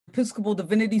Episcopal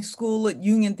Divinity School at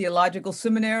Union Theological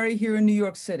Seminary here in New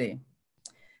York City.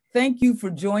 Thank you for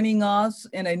joining us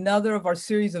in another of our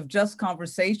series of Just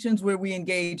Conversations where we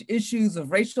engage issues of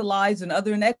racialized and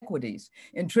other inequities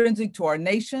intrinsic to our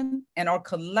nation and our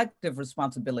collective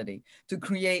responsibility to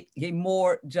create a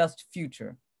more just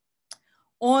future.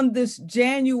 On this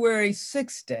January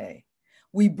 6th day,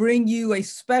 we bring you a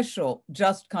special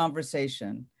Just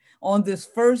Conversation on this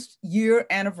first year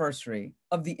anniversary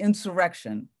of the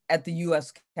insurrection at the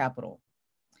US Capitol.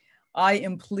 I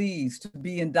am pleased to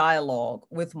be in dialogue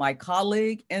with my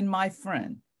colleague and my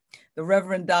friend, the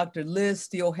Reverend Dr. Liz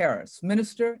Theoharis,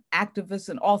 minister, activist,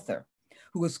 and author,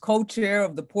 who is co-chair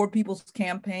of the Poor People's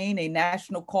Campaign, a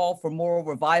national call for moral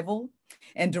revival,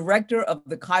 and director of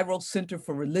the Kairos Center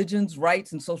for Religions,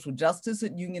 Rights, and Social Justice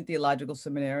at Union Theological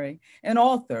Seminary, and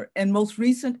author and most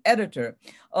recent editor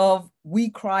of We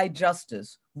Cry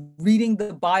Justice, Reading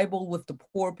the Bible with the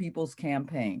Poor People's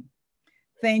Campaign.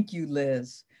 Thank you,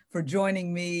 Liz, for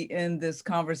joining me in this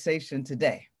conversation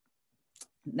today.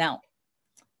 Now,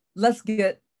 let's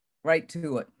get right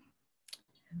to it.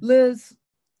 Liz,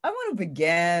 I want to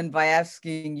begin by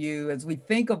asking you, as we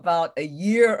think about a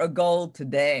year ago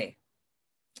today,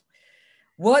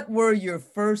 what were your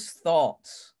first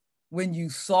thoughts when you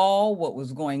saw what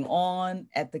was going on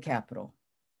at the Capitol?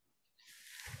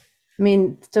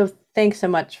 So thanks so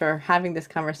much for having this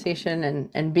conversation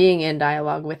and being in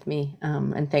dialogue with me.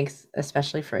 And thanks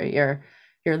especially for your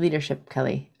leadership,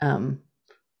 Kelly.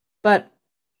 But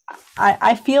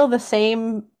I feel the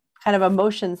same kind of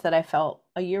emotions that I felt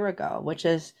a year ago, which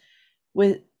is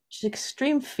with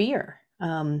extreme fear.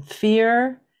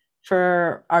 Fear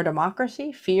for our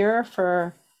democracy, fear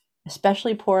for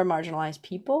especially poor and marginalized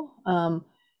people,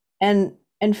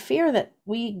 and fear that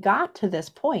we got to this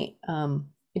point.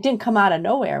 It didn't come out of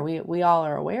nowhere. We all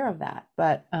are aware of that.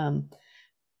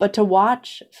 But to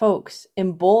watch folks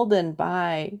emboldened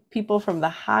by people from the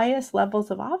highest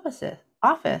levels of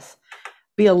office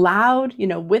be allowed,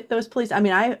 with those police.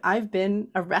 I've been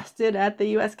arrested at the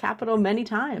U.S. Capitol many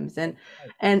times, and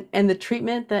the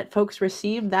treatment that folks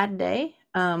received that day,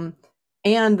 and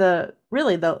the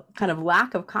kind of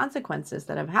lack of consequences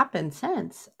that have happened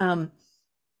since,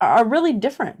 are really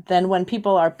different than when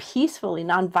people are peacefully,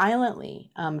 nonviolently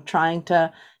trying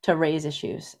to raise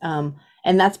issues. And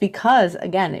that's because,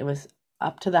 again, it was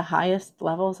up to the highest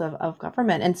levels of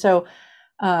government. And so,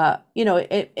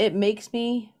 it makes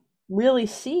me really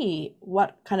see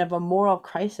what kind of a moral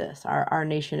crisis our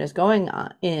nation is going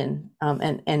on in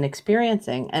and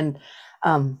experiencing. And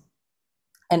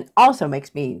also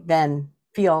makes me then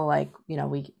feel like,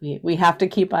 we have to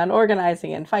keep on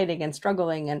organizing and fighting and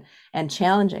struggling and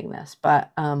challenging this.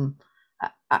 But I'm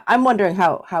wondering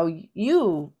how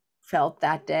you felt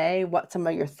that day, what some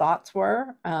of your thoughts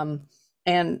were,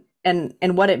 and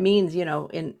what it means,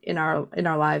 in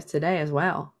our lives today as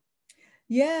well.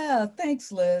 Yeah,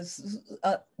 thanks, Liz.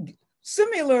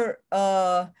 Similar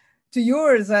to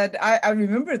yours, I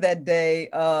remember that day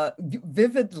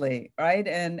vividly, right?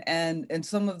 And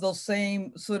some of those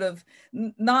same sort of,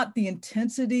 not the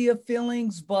intensity of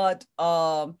feelings, but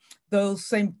the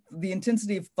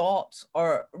intensity of thoughts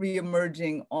are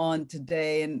reemerging on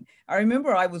today. And I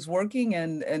remember I was working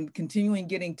and continuing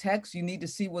getting texts, you need to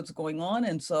see what's going on.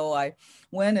 And so I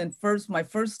went, and my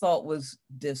first thought was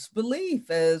disbelief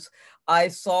as I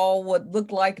saw what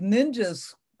looked like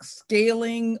ninjas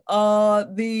scaling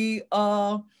the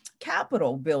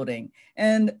Capitol building.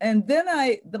 And then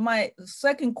my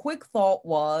second quick thought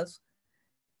was,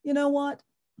 you know what?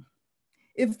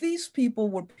 If these people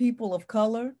were people of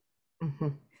color, mm-hmm.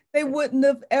 they wouldn't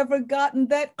have ever gotten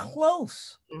that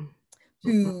close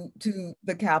to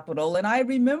the Capitol. And I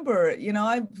remember,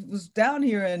 I was down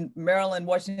here in Maryland,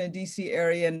 Washington, D.C.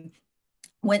 area, and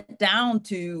went down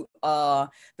to the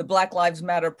Black Lives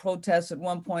Matter protests at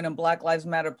one point on Black Lives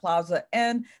Matter Plaza,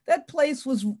 and that place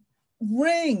was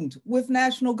ringed with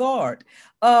National Guard.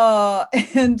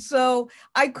 And so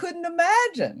I couldn't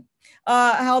imagine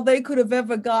how they could have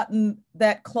ever gotten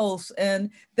that close. And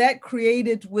that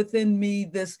created within me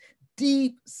this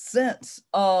deep sense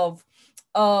of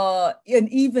an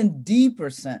even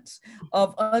deeper sense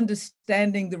of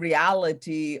understanding the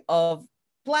reality of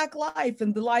Black life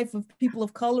and the life of people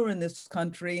of color in this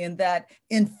country. And that,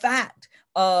 in fact,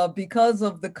 because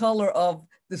of the color of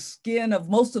the skin of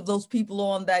most of those people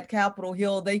on that Capitol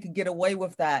Hill, they could get away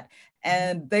with that.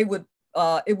 And it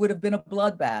would have been a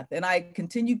bloodbath. And I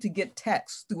continued to get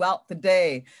texts throughout the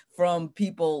day from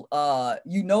people,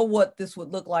 what this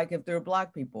would look like if there were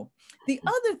Black people. The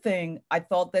other thing I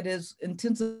thought that is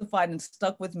intensified and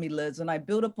stuck with me, Liz, and I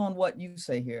build upon what you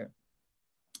say here,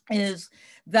 is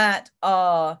that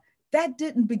that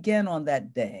didn't begin on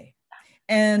that day,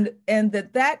 and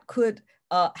that could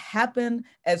happen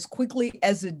as quickly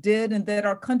as it did, and that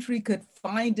our country could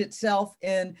find itself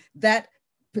in that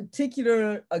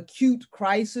particular acute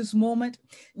crisis moment.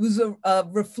 It was a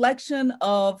reflection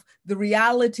of the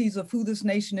realities of who this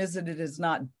nation is that it has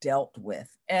not dealt with.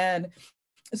 And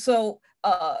so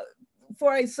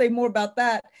before I say more about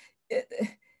that,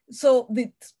 so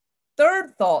the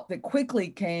third thought that quickly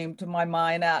came to my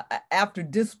mind after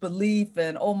disbelief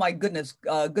and, oh my goodness,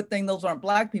 good thing those aren't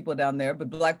Black people down there, but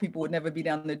Black people would never be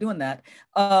down there doing that,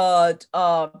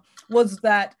 was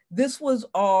that this was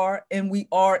and we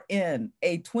are in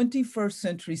a 21st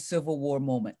century Civil War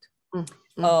moment.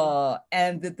 Mm-hmm.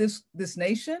 And that this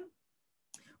nation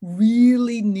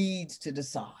really needs to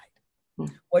decide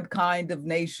what kind of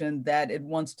nation that it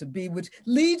wants to be, which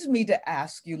leads me to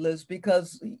ask you, Liz,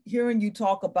 because hearing you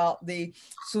talk about the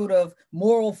sort of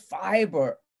moral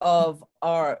fiber of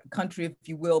our country, if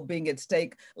you will, being at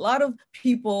stake, a lot of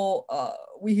people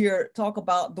we hear talk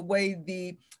about the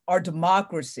way our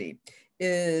democracy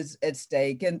is at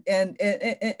stake, and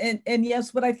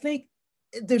yes, but I think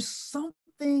there's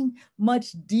something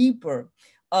much deeper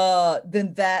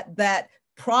than that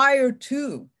prior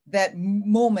to that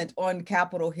moment on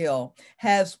Capitol Hill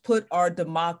has put our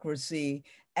democracy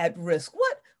at risk.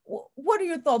 What are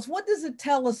your thoughts? What does it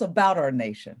tell us about our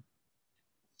nation?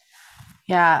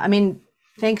 Yeah, I mean,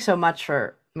 thanks so much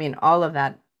for, all of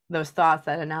that, those thoughts,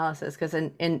 that analysis, because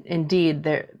indeed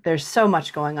there's so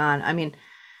much going on. I mean,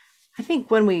 I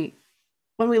think when we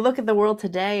look at the world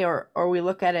today, or we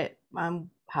look at it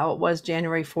how it was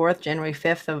January 4th, January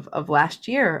 5th of last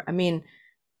year, I mean,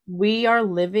 we are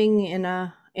living in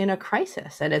a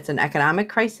crisis, and it's an economic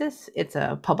crisis, it's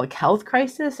a public health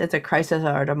crisis, it's a crisis of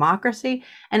our democracy,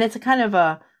 and it's a kind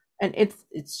of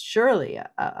it's surely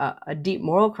a deep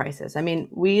moral crisis. I mean,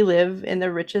 we live in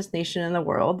the richest nation in the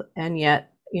world, and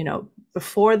yet,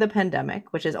 before the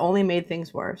pandemic, which has only made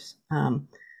things worse,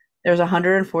 there's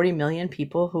 140 million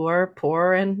people who are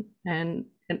poor and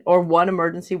or one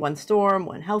emergency, one storm,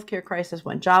 one healthcare crisis,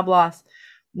 one job loss,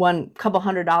 one couple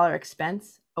 $100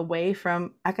 expense away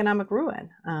from economic ruin.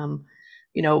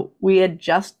 We had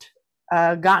just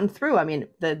gotten through. I mean,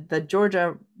 the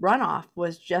Georgia runoff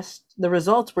was the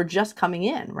results were just coming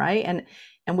in, right?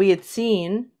 And we had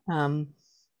seen,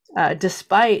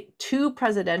 despite 2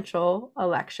 presidential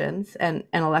elections and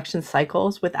election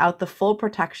cycles without the full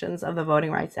protections of the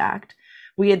Voting Rights Act,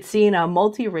 we had seen a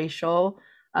multiracial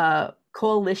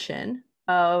coalition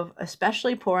of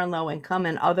especially poor and low income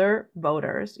and other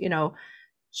voters,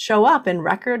 show up in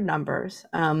record numbers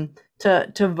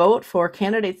to vote for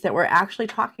candidates that were actually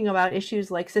talking about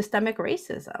issues like systemic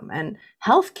racism and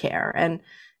healthcare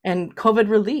and COVID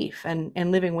relief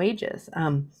and living wages.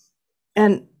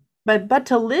 But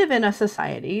to live in a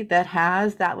society that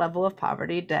has that level of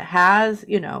poverty, that has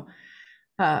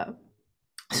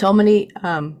so many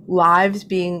lives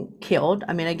being killed.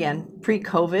 I mean, again,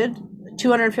 pre-COVID,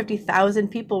 250,000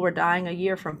 people were dying a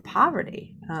year from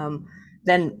poverty.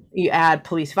 Then you add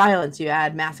police violence, you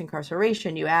add mass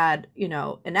incarceration, you add,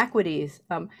 inequities,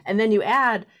 and then you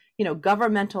add,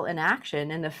 governmental inaction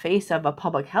in the face of a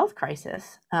public health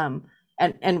crisis.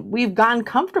 And we've gotten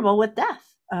comfortable with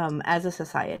death as a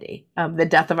society, the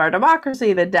death of our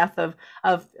democracy, the death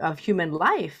of human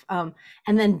life, and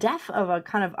then death of a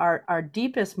kind of our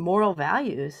deepest moral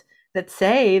values that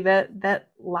say that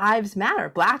lives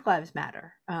matter, Black lives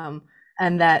matter, and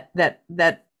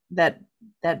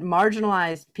that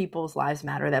marginalized people's lives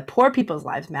matter, that poor people's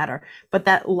lives matter, but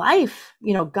that life,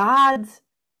 God's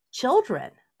children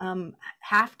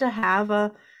have to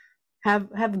have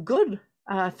good,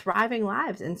 thriving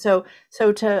lives. And so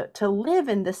to live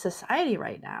in this society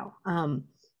right now, and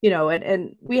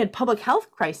we had public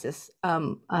health crisis,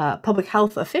 public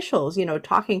health officials,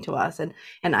 talking to us. And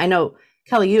I know,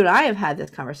 Kelly, you and I have had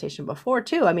this conversation before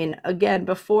too. I mean, again,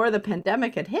 before the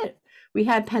pandemic had hit, we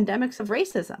had pandemics of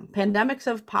racism, pandemics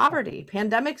of poverty,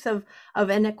 pandemics of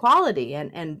inequality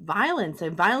and violence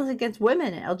against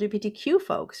women and LGBTQ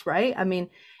folks, right? I mean,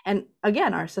 and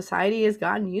again, our society has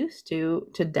gotten used to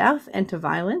death and to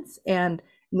violence and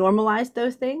normalized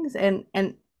those things, and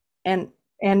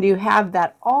you have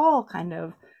that all kind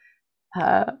of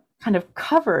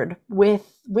covered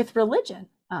with religion,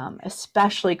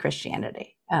 especially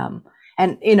Christianity, and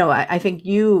I think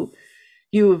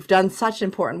you've done such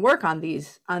important work on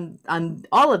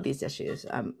all of these issues,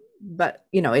 but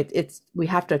we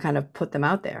have to kind of put them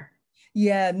out there.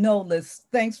 Yeah, no, Liz,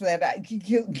 thanks for that.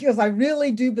 Because I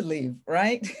really do believe,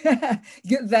 right,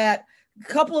 that a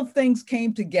couple of things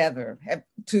came together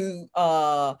to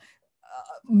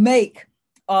make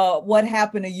what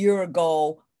happened a year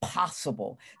ago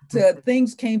possible.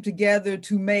 Things came together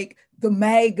to make the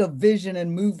MAGA vision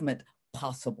and movement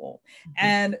possible.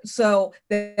 And so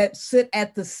that sit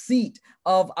at the seat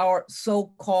of our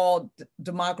so-called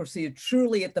democracy,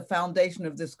 truly at the foundation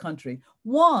of this country.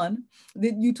 One,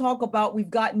 that you talk about, we've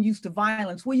gotten used to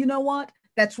violence. Well, you know what?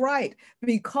 That's right,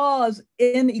 because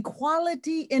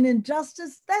inequality and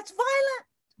injustice, that's violent.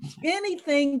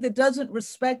 Anything that doesn't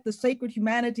respect the sacred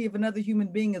humanity of another human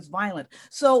being is violent.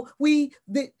 So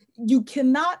you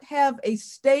cannot have a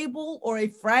stable or a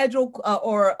fragile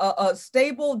or a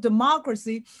stable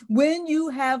democracy when you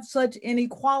have such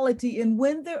inequality, and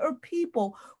when there are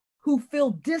people who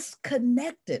feel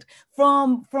disconnected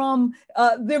from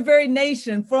their very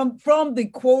nation, from the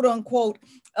quote unquote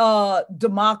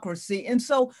democracy. And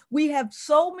so we have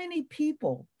so many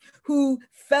people who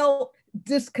felt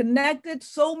disconnected,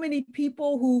 so many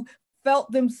people who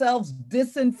felt themselves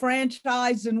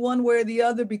disenfranchised in one way or the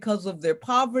other because of their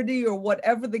poverty or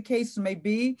whatever the case may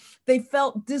be. They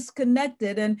felt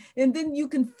disconnected. And then you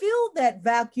can fill that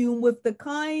vacuum with the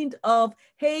kind of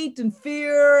hate and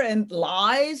fear and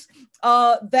lies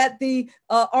that the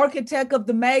architect of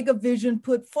the MAGA vision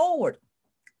put forward.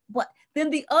 But then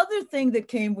the other thing that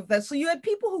came with that, so you had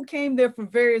people who came there for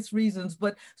various reasons,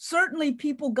 but certainly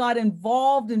people got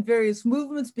involved in various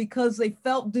movements because they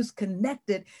felt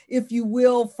disconnected, if you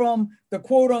will, from the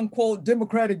quote unquote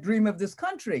democratic dream of this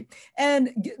country.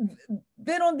 And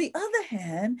then on the other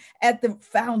hand, at the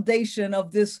foundation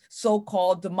of this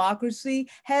so-called democracy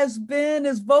has been,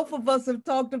 as both of us have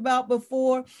talked about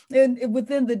before, and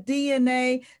within the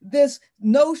DNA, this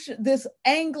notion, this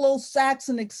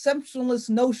Anglo-Saxon exceptionalist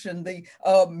notion, the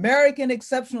American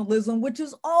exceptionalism, which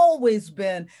has always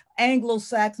been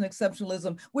Anglo-Saxon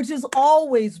exceptionalism, which has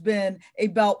always been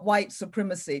about white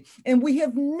supremacy. And we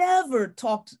have never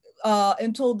talked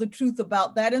and told the truth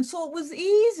about that. And so it was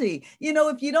easy. You know,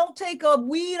 if you don't take a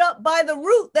weed up by the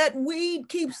root, that weed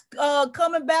keeps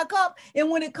coming back up. And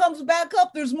when it comes back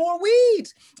up, there's more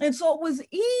weeds. And so it was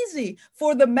easy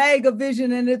for the MAGA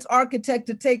vision and its architect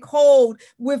to take hold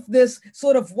with this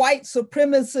sort of white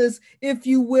supremacist, if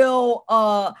you will,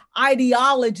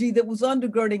 ideology that was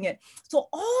undergirding it. So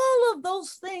all of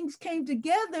those things came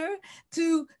together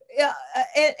to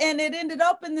and it ended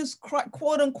up in this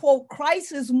quote unquote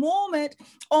crisis moment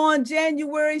on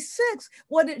January 6th.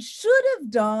 What it should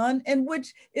have done, and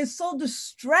which is so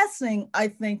distressing, I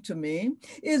think, to me,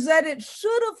 is that it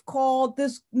should have called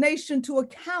this nation to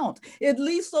account, at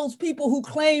least those people who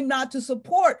claim not to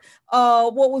support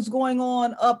what was going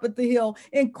on up at the Hill,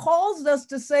 and caused us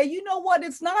to say, you know what,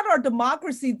 it's not our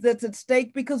democracy that's at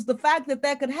stake, because the fact that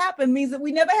that could happen means that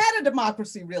we never had a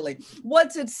democracy, really.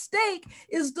 What's at stake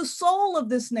is the soul of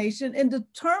this nation in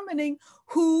determining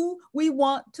who we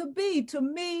want to be. To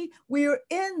me, we are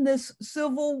in this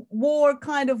civil war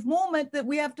kind of moment that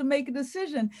we have to make a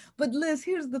decision. But Liz,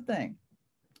 here's the thing,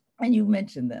 and you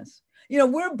mentioned this. You know,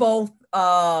 we're both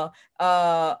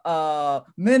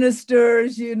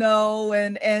ministers, you know,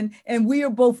 and we are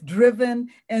both driven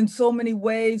in so many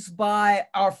ways by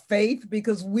our faith,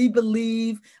 because we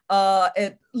believe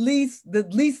at least the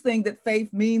least thing that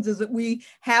faith means is that we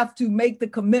have to make the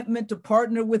commitment to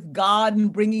partner with God in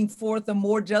bringing forth a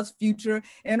more just future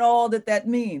and all that that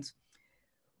means.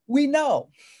 We know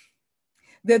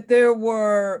that there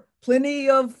were plenty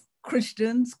of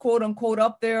Christians, quote unquote,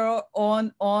 up there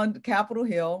on Capitol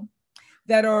Hill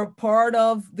that are part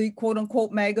of the quote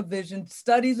unquote MAGA vision.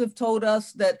 Studies have told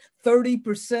us that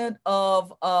 30%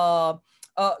 of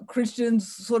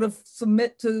Christians sort of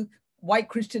submit to white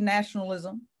Christian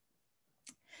nationalism.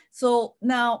 So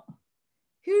now,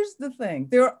 here's the thing.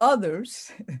 There are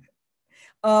others,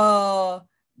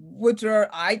 which are,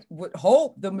 I would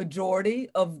hope, the majority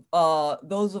of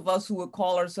those of us who would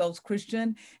call ourselves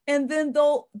Christian. And then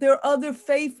though there are other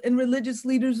faith and religious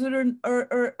leaders that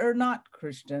are not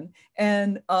Christian,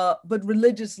 and but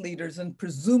religious leaders, and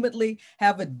presumably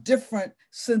have a different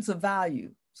sense of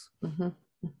values. Mm-hmm.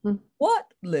 Mm-hmm.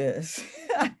 What, Liz?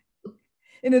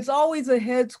 And it's always a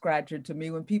head scratcher to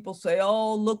me when people say,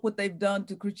 oh, look what they've done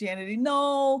to Christianity.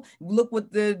 No, look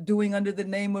what they're doing under the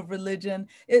name of religion.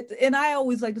 And I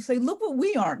always like to say, look what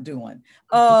we aren't doing.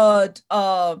 What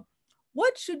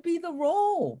should be the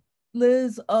role,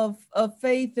 Liz, of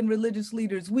faith and religious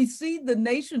leaders? We see the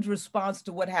nation's response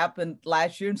to what happened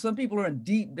last year, and some people are in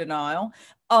deep denial.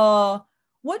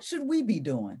 What should we be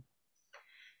doing?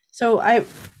 So I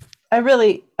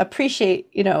really appreciate,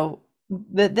 you know,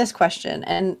 this question.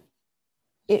 And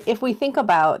if we think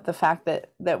about the fact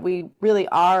that we really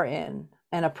are in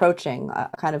and approaching a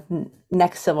kind of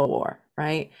next civil war,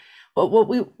 right? But what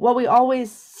we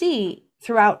always see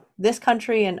throughout this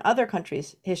country and other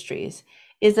countries' histories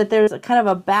is that there's a kind of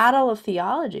a battle of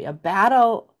theology, a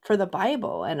battle for the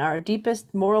Bible and our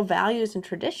deepest moral values and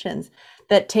traditions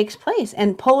that takes place,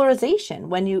 and polarization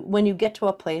when you get to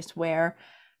a place where,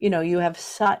 you know, you have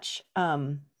such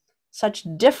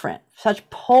different, such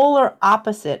polar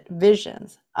opposite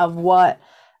visions of what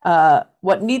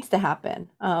needs to happen,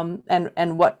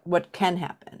 and what can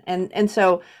happen. And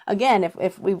so again,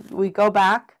 if we go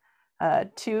back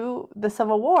to the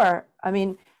Civil War, I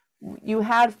mean, you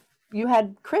had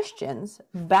Christians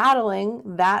battling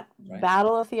that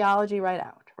battle of theology right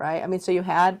out, right? I mean, so you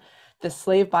had the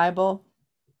slave Bible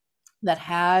that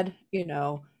had, you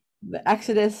know, the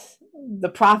Exodus, the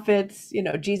prophets, you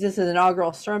know, Jesus'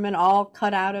 inaugural sermon all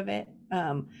cut out of it,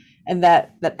 and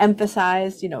that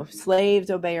emphasized, you know,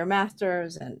 slaves obey your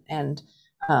masters, and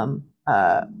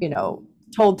you know,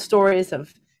 told stories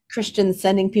of Christians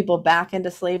sending people back into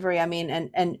slavery. I mean,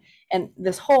 and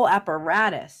this whole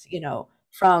apparatus, you know,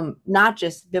 from not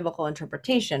just biblical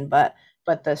interpretation, but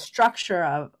the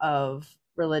structure of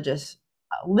religious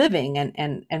living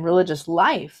and religious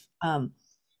life,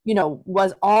 you know,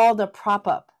 was all to prop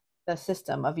up the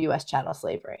system of U.S. chattel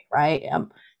slavery, right?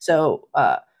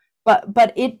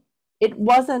 But it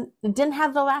wasn't, it didn't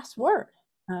have the last word,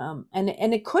 and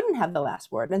it couldn't have the last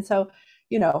word. And so,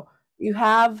 you know, you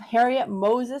have Harriet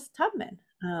Moses Tubman,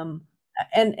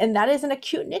 and that isn't a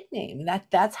cute nickname.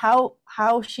 That's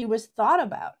how she was thought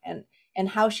about, and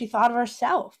how she thought of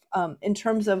herself, in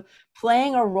terms of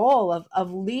playing a role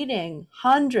of leading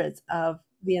hundreds of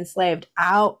the enslaved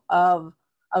out of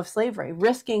slavery,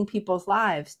 risking people's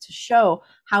lives to show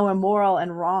how immoral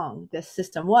and wrong this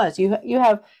system was. You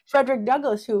have Frederick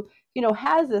Douglass, who, you know,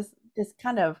 has this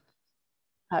kind of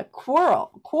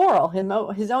quarrel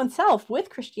his own self with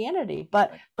Christianity,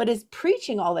 but is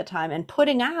preaching all the time and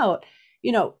putting out,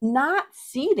 you know, not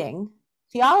ceding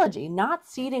theology, not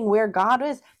ceding where God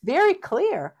is. Very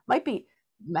clear, might be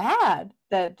mad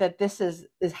that this is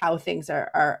how things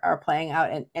are playing out,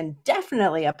 and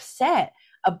definitely upset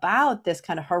about this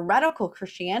kind of heretical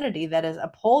Christianity that is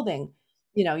upholding,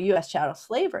 you know, U.S. chattel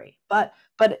slavery, but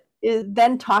is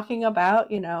then talking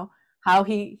about, you know, how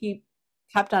he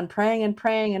kept on praying and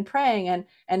praying and praying,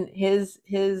 and his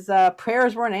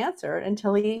prayers weren't answered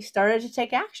until he started to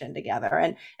take action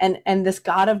together, and this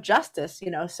God of justice, you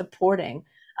know, supporting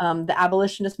the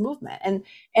abolitionist movement. And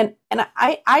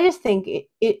I just think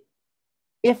it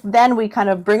if then we kind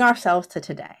of bring ourselves to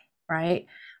today, right?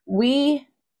 We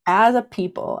as a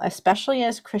people, especially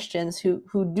as Christians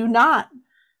who do not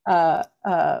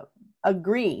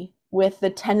agree with the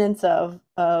tenets of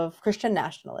Christian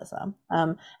nationalism,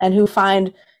 and who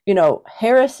find, you know,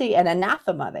 heresy and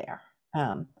anathema there,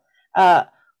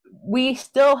 we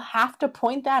still have to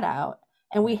point that out,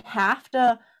 and we have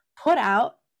to put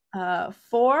out,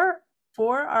 for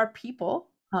our people,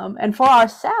 and for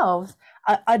ourselves,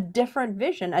 a different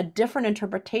vision, a different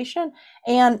interpretation,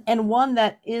 and one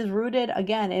that is rooted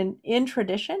again in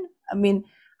tradition. I mean,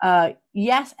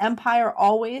 yes, empire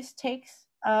always takes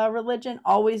religion,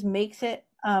 always makes it,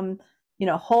 you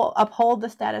know, uphold the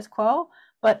status quo,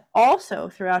 but also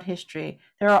throughout history,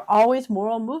 there are always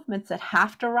moral movements that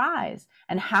have to rise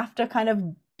and have to kind of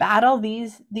battle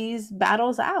these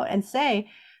battles out and say,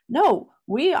 no,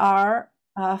 we are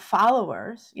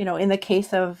followers, you know, in the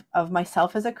case of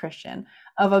myself as a Christian,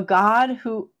 of a God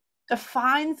who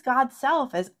defines God's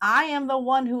self as, I am the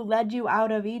one who led you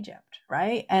out of Egypt,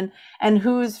 right? And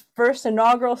whose first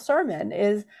inaugural sermon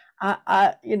is,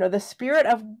 you know, the Spirit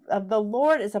of the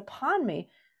Lord is upon me.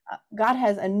 God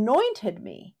has anointed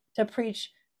me to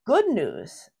preach good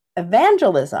news,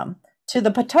 evangelism to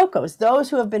the Potokos, those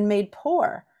who have been made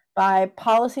poor by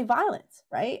policy violence,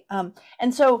 right?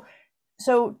 And so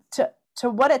to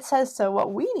what it says to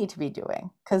what we need to be doing,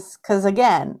 because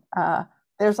again,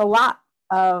 there's a lot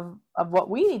of what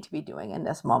we need to be doing in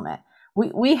this moment.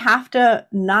 We have to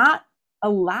not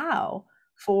allow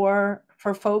for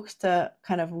folks to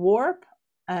kind of warp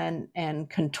and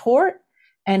contort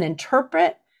and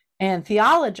interpret and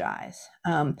theologize,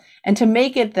 and to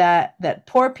make it that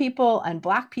poor people and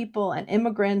Black people and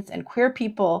immigrants and queer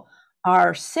people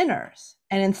are sinners,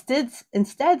 and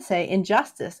instead say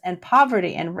injustice and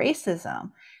poverty and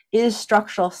racism is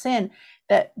structural sin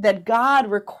that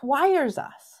God requires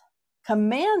us,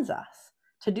 commands us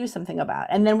to do something about.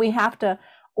 And then we have to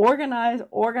organize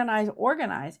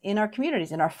in our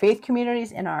communities, in our faith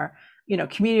communities, in our, you know,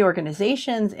 community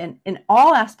organizations, in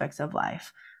all aspects of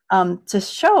life, to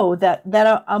show that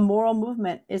a moral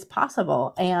movement is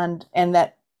possible, and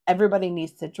that everybody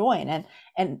needs to join,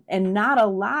 and not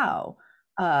allow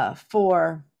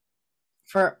for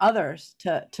others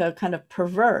to kind of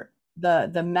pervert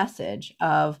the message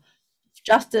of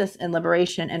justice and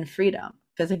liberation and freedom.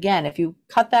 Because again, if you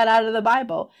cut that out of the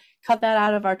Bible, cut that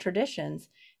out of our traditions,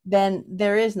 then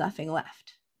there is nothing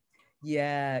left.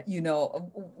 Yeah,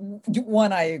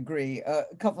 one, I agree. A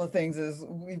couple of things as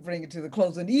we bring it to the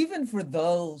close. And even for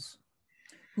those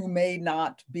who may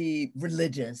not be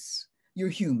religious, you're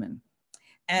human.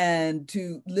 And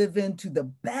to live into the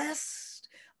best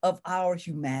of our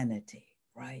humanity,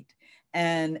 right?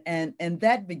 And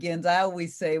that begins, I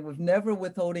always say, with never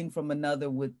withholding from another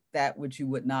with that which you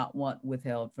would not want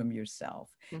withheld from yourself.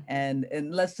 Mm-hmm.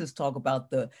 And let's just talk about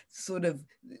the sort of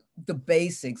the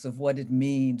basics of what it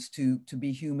means to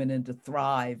be human and to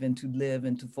thrive and to live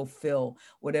and to fulfill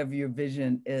whatever your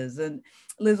vision is. And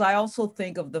Liz, I also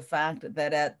think of the fact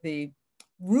that at the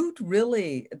root,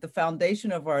 really, at the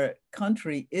foundation of our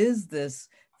country is this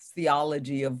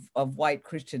theology of white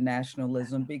Christian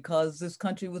nationalism, because this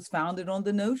country was founded on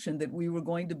the notion that we were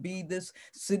going to be this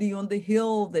city on the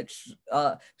hill that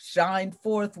shined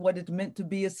forth what it meant to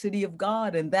be a city of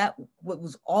God. And that what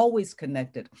was always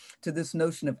connected to this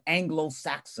notion of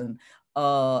Anglo-Saxon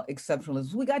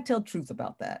exceptionalism. We got to tell truth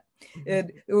about that.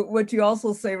 And what you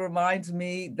also say reminds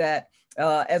me that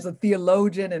as a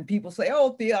theologian, and people say,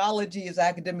 oh, theology is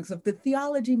academic stuff. The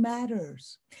theology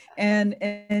matters. And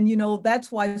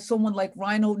that's why someone like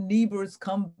Reinhold Niebuhr's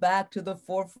come back to the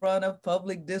forefront of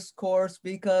public discourse,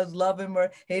 because love him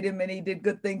or hate him, and he did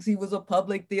good things. He was a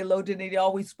public theologian, and he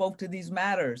always spoke to these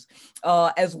matters,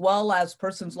 as well as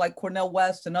persons like Cornel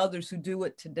West and others who do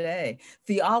it today.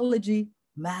 Theology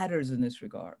matters in this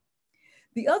regard.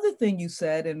 The other thing you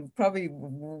said, and probably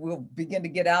we'll begin to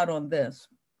get out on this,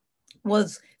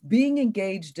 was being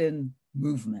engaged in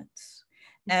movements.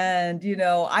 And,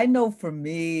 I know for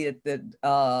me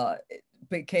that it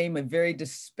became a very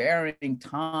despairing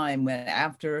time when,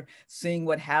 after seeing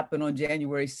what happened on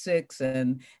January 6th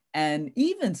and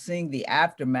even seeing the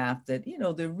aftermath, that,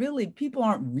 people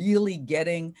aren't really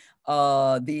getting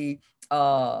the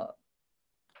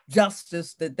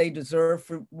justice that they deserve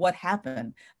for what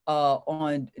happened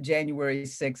on January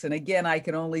 6th. And again, I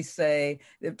can only say,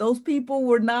 if those people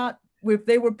were not, if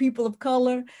they were people of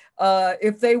color,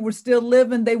 if they were still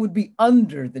living, they would be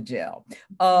under the jail,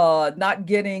 not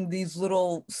getting these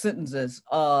little sentences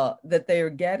that they are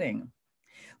getting.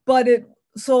 But it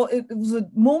was a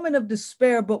moment of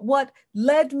despair, but what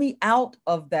led me out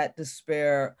of that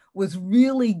despair was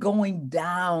really going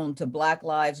down to Black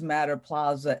Lives Matter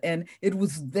Plaza. And it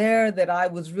was there that I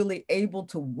was really able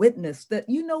to witness that,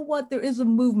 there is a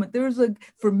movement.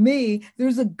 For me,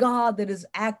 there's a God that is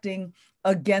acting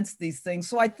against these things.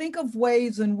 So I think of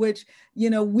ways in which,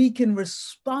 we can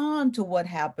respond to what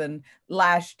happened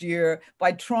last year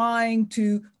by trying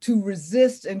to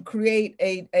resist and create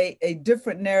a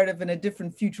different narrative and a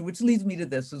different future, which leads me to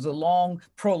this. There's a long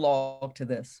prologue to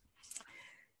this.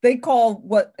 They call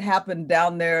what happened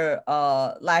down there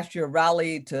last year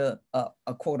rally to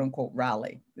a quote unquote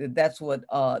rally. That's what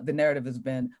the narrative has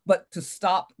been, but to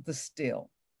stop the steal,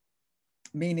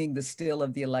 meaning the steal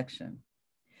of the election.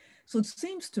 So it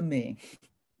seems to me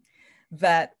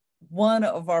that one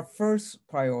of our first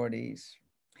priorities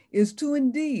is to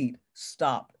indeed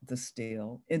stop the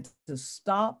steal and to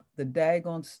stop the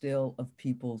daggone steal of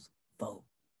people's vote.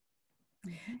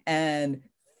 Mm-hmm. And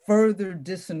further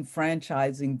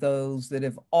disenfranchising those that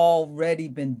have already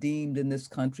been deemed in this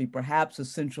country perhaps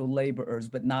essential laborers,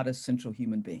 but not essential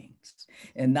human beings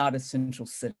and not essential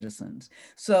citizens.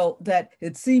 So that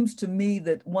it seems to me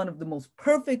that one of the most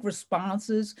perfect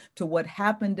responses to what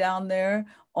happened down there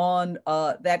on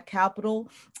that Capitol,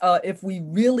 if we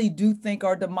really do think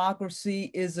our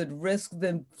democracy is at risk,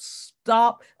 then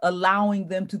stop allowing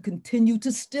them to continue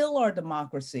to steal our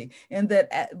democracy, and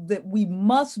that we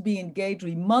must be engaged.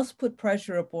 We must put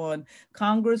pressure upon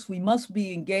Congress. We must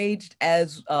be engaged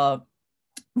as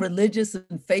religious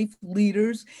and faith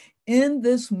leaders in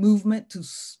this movement to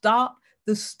stop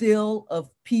the steal of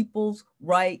people's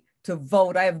right to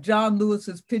vote. I have John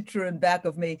Lewis's picture in back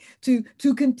of me to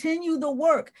continue the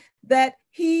work that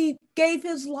he gave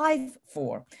his life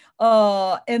for,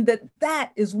 and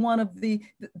that is one of the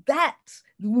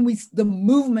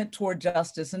movement toward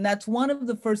justice, and that's one of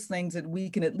the first things that we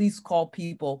can at least call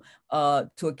people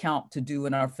to account to do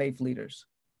in our faith leaders.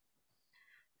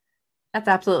 That's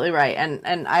absolutely right,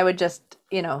 and I would just,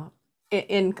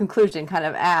 in conclusion, kind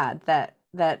of add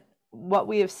that what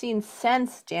we have seen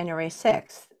since January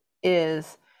 6th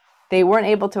is they weren't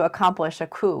able to accomplish a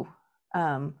coup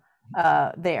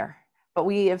there. But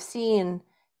we have seen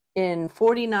in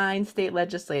 49 state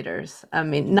legislators,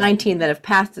 19 that have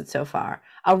passed it so far,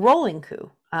 a rolling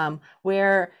coup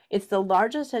where it's the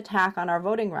largest attack on our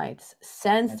voting rights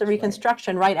since the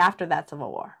Reconstruction, right after that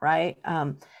Civil War, right?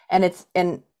 And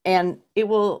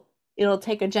it'll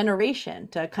take a generation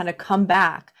to kind of come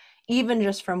back, even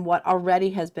just from what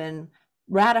already has been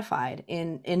ratified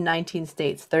in 19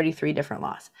 states, 33 different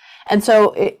laws. And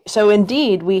so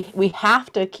indeed, we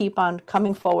have to keep on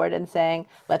coming forward and saying,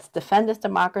 let's defend this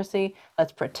democracy,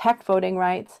 let's protect voting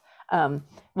rights,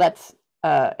 let's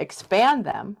expand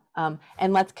them,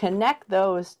 and let's connect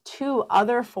those to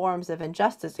other forms of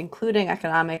injustice, including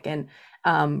economic and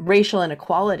racial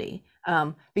inequality.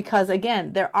 Because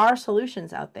again, there are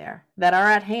solutions out there that are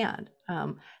at hand,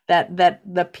 that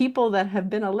the people that have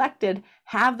been elected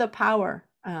have the power.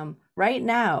 Right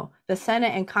now, the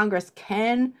Senate and Congress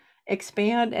can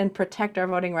expand and protect our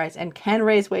voting rights, and can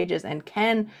raise wages, and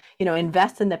can,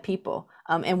 invest in the people,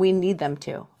 and we need them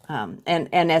to.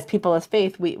 And as people of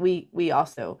faith, we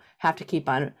also have to keep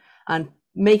on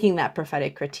making that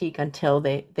prophetic critique until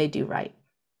they do right.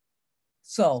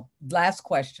 So, last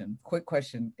question, quick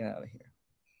question, get out of here.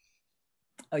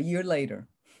 A year later,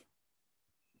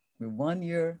 we're 1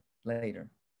 year later,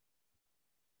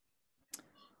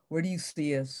 where do you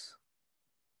see us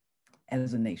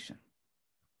as a nation?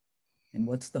 And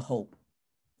what's the hope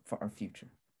for our future?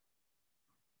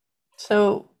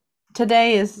 So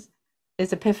today is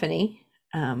Epiphany.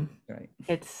 Right.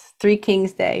 It's Three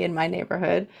Kings Day in my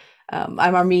neighborhood.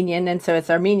 I'm Armenian, and so it's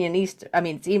Armenian Easter. I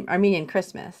mean, it's Armenian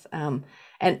Christmas. And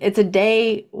it's a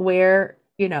day where,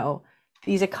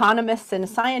 these economists and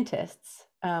scientists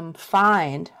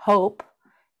find hope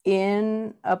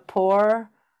in a poor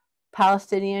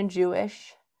Palestinian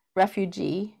Jewish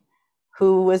refugee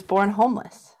who was born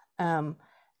homeless.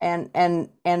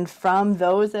 And from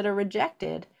those that are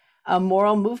rejected, a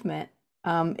moral movement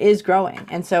is growing.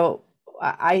 And so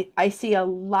I see a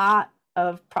lot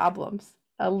of problems,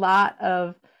 a lot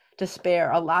of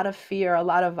despair, a lot of fear, a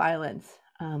lot of violence,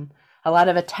 a lot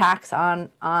of attacks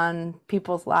on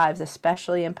people's lives,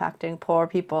 especially impacting poor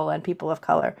people and people of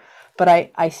color.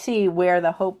 But I see where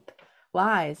the hope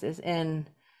lies is in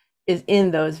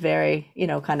those very,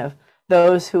 kind of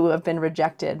those who have been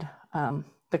rejected.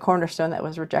 The cornerstone that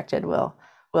was rejected will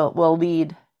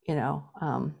lead,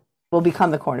 will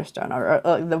become the cornerstone,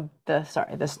 or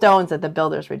the stones that the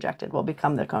builders rejected will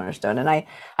become the cornerstone. And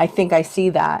I think I see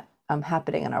that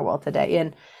happening in our world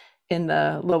today, in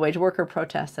the low-wage worker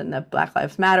protests, and the Black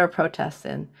Lives Matter protests,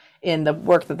 and in the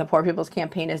work that the Poor People's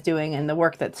Campaign is doing, and the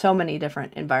work that so many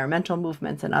different environmental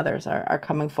movements and others are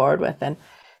coming forward with,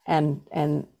 and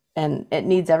it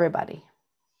needs everybody.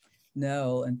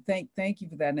 No, and thank you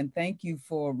for that, and thank you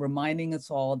for reminding us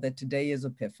all that today is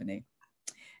Epiphany.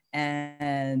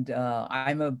 And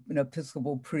I'm an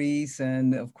Episcopal priest,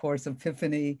 and of course,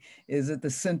 Epiphany is at the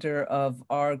center of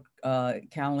our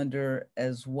calendar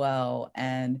as well.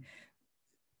 And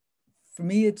for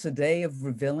me, it's a day of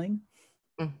revealing,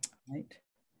 right?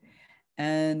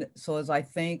 And so as I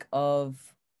think of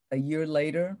a year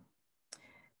later,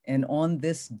 and on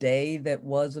this day that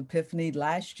was Epiphany,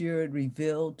 last year it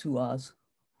revealed to us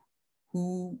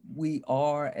who we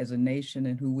are as a nation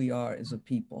and who we are as a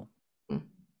people.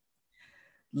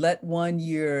 Let 1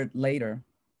 year later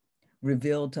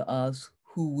reveal to us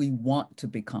who we want to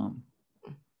become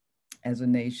as a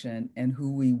nation and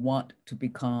who we want to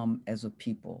become as a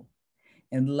people.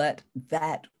 And let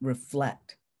that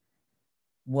reflect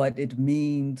what it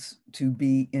means to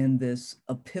be in this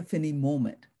Epiphany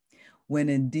moment, when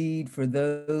indeed, for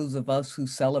those of us who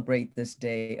celebrate this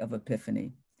day of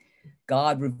Epiphany,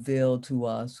 God revealed to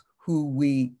us who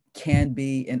we can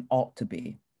be and ought to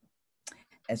be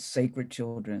as sacred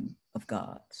children of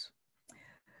God's.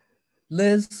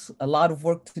 Liz, a lot of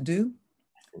work to do,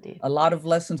 indeed. A lot of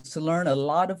lessons to learn, a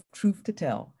lot of truth to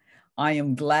tell. I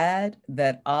am glad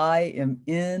that I am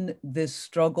in this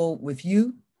struggle with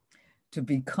you to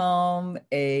become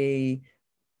a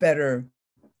better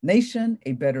nation,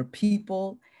 a better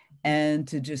people, and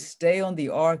to just stay on the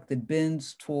arc that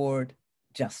bends toward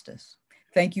justice.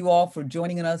 Thank you all for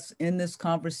joining us in this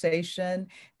conversation.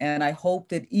 And I hope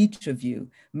that each of you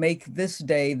make this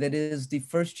day, that is the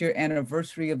first year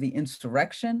anniversary of the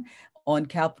insurrection on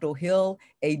Capitol Hill,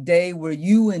 a day where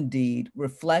you indeed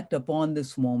reflect upon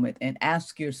this moment and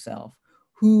ask yourself,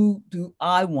 who do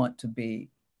I want to be?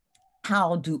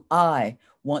 How do I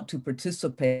want to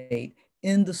participate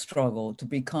in the struggle to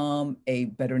become a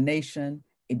better nation,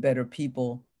 a better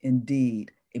people,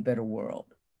 indeed, a better world?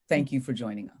 Thank you for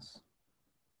joining us.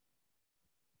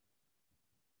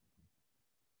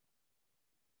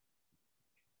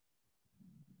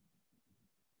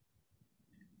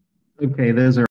 Okay, those are